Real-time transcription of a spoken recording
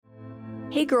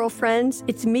Hey girlfriends,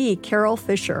 it's me, Carol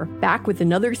Fisher, back with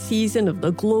another season of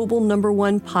the global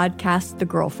 #1 podcast, The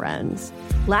Girlfriends.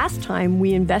 Last time,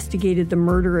 we investigated the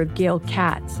murder of Gail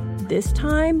Katz. This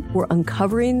time, we're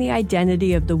uncovering the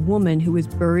identity of the woman who was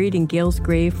buried in Gail's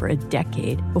grave for a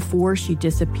decade before she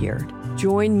disappeared.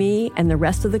 Join me and the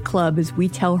rest of the club as we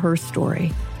tell her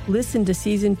story. Listen to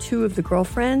Season 2 of The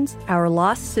Girlfriends, Our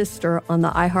Lost Sister on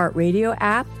the iHeartRadio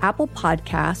app, Apple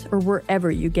Podcasts, or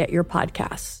wherever you get your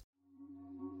podcasts.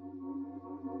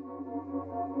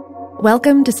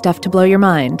 Welcome to Stuff to Blow Your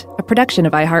Mind, a production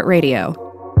of iHeartRadio.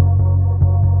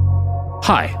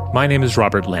 Hi, my name is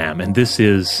Robert Lamb, and this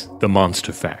is The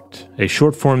Monster Fact, a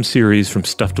short-form series from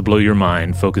Stuff to Blow Your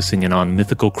Mind focusing in on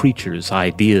mythical creatures,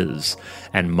 ideas,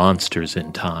 and monsters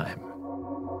in time.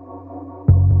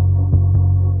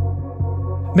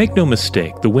 Make no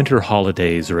mistake, the winter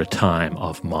holidays are a time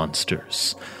of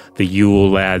monsters. The Yule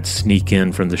lads sneak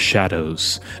in from the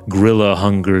shadows, Grilla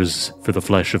hungers for the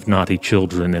flesh of naughty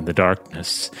children in the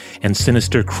darkness, and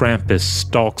sinister Krampus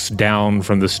stalks down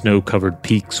from the snow-covered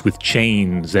peaks with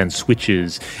chains and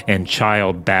switches and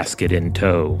child basket in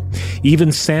tow.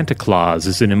 Even Santa Claus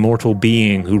is an immortal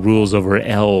being who rules over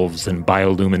elves and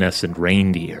bioluminescent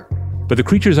reindeer. But the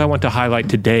creatures I want to highlight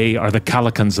today are the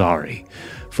Kalakanzari,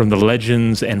 from the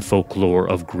legends and folklore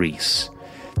of Greece.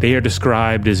 They are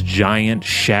described as giant,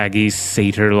 shaggy,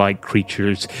 satyr-like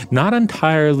creatures, not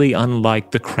entirely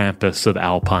unlike the Krampus of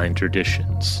Alpine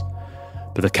traditions.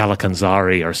 But the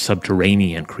Kalakanzari are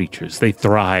subterranean creatures. They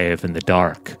thrive in the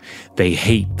dark. They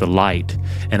hate the light.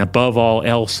 And above all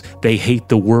else, they hate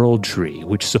the world tree,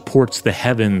 which supports the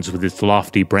heavens with its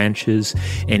lofty branches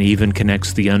and even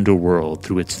connects the underworld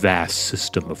through its vast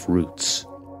system of roots.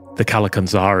 The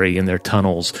Kalakanzari in their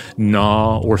tunnels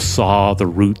gnaw or saw the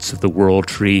roots of the world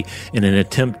tree in an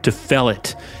attempt to fell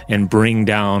it and bring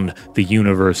down the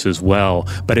universe as well.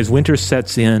 But as winter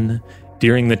sets in,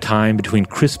 during the time between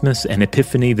Christmas and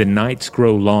Epiphany, the nights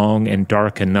grow long and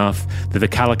dark enough that the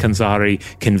Kalakanzari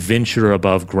can venture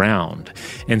above ground.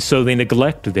 And so they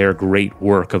neglect their great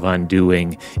work of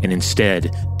undoing and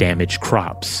instead damage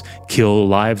crops, kill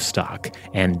livestock,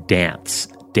 and dance,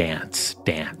 dance,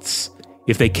 dance.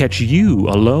 If they catch you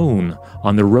alone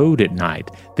on the road at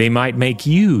night, they might make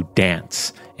you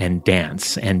dance and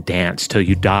dance and dance till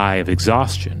you die of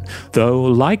exhaustion. Though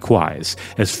likewise,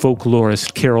 as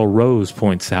folklorist Carol Rose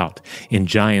points out in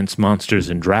Giants, Monsters,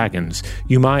 and Dragons,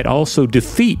 you might also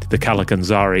defeat the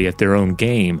Kalakanzari at their own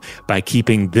game by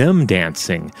keeping them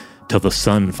dancing till the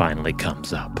sun finally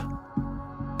comes up.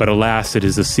 But alas, it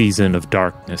is a season of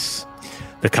darkness.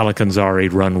 The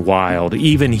Kalakanzari run wild.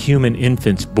 Even human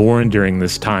infants born during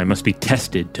this time must be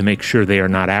tested to make sure they are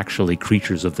not actually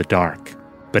creatures of the dark.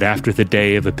 But after the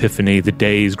day of Epiphany, the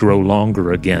days grow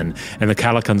longer again, and the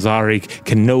Kalakanzari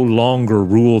can no longer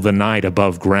rule the night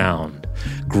above ground.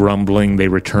 Grumbling, they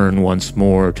return once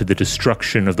more to the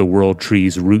destruction of the world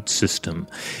tree's root system,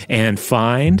 and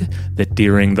find that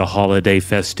during the holiday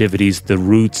festivities, the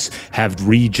roots have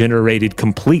regenerated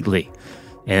completely,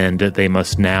 and they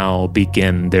must now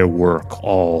begin their work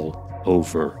all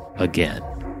over again.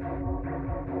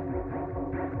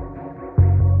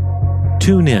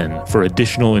 Tune in for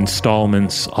additional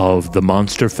installments of The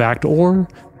Monster Fact or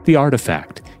The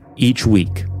Artifact each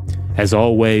week. As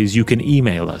always, you can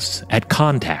email us at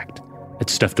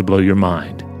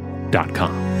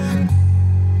contact@stufftoblowyourmind.com.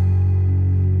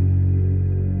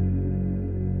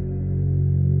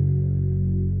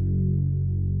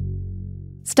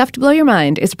 Stuff to Blow Your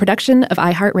Mind is a production of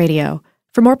iHeartRadio.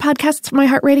 For more podcasts from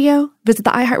iHeartRadio, visit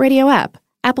the iHeartRadio app,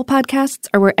 Apple Podcasts,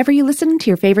 or wherever you listen to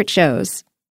your favorite shows.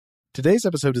 Today's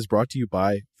episode is brought to you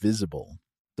by Visible.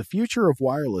 The future of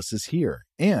wireless is here,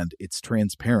 and it's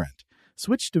transparent.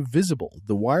 Switch to Visible,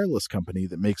 the wireless company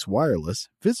that makes wireless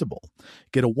visible.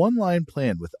 Get a one-line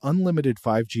plan with unlimited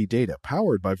 5G data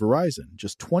powered by Verizon,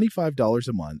 just $25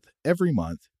 a month, every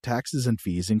month, taxes and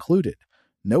fees included.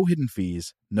 No hidden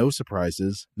fees, no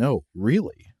surprises, no,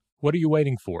 really. What are you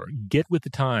waiting for? Get with the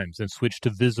times and switch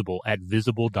to Visible at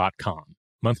Visible.com.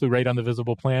 Monthly rate on the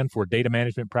Visible plan for data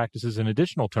management practices and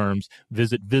additional terms,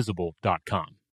 visit Visible.com.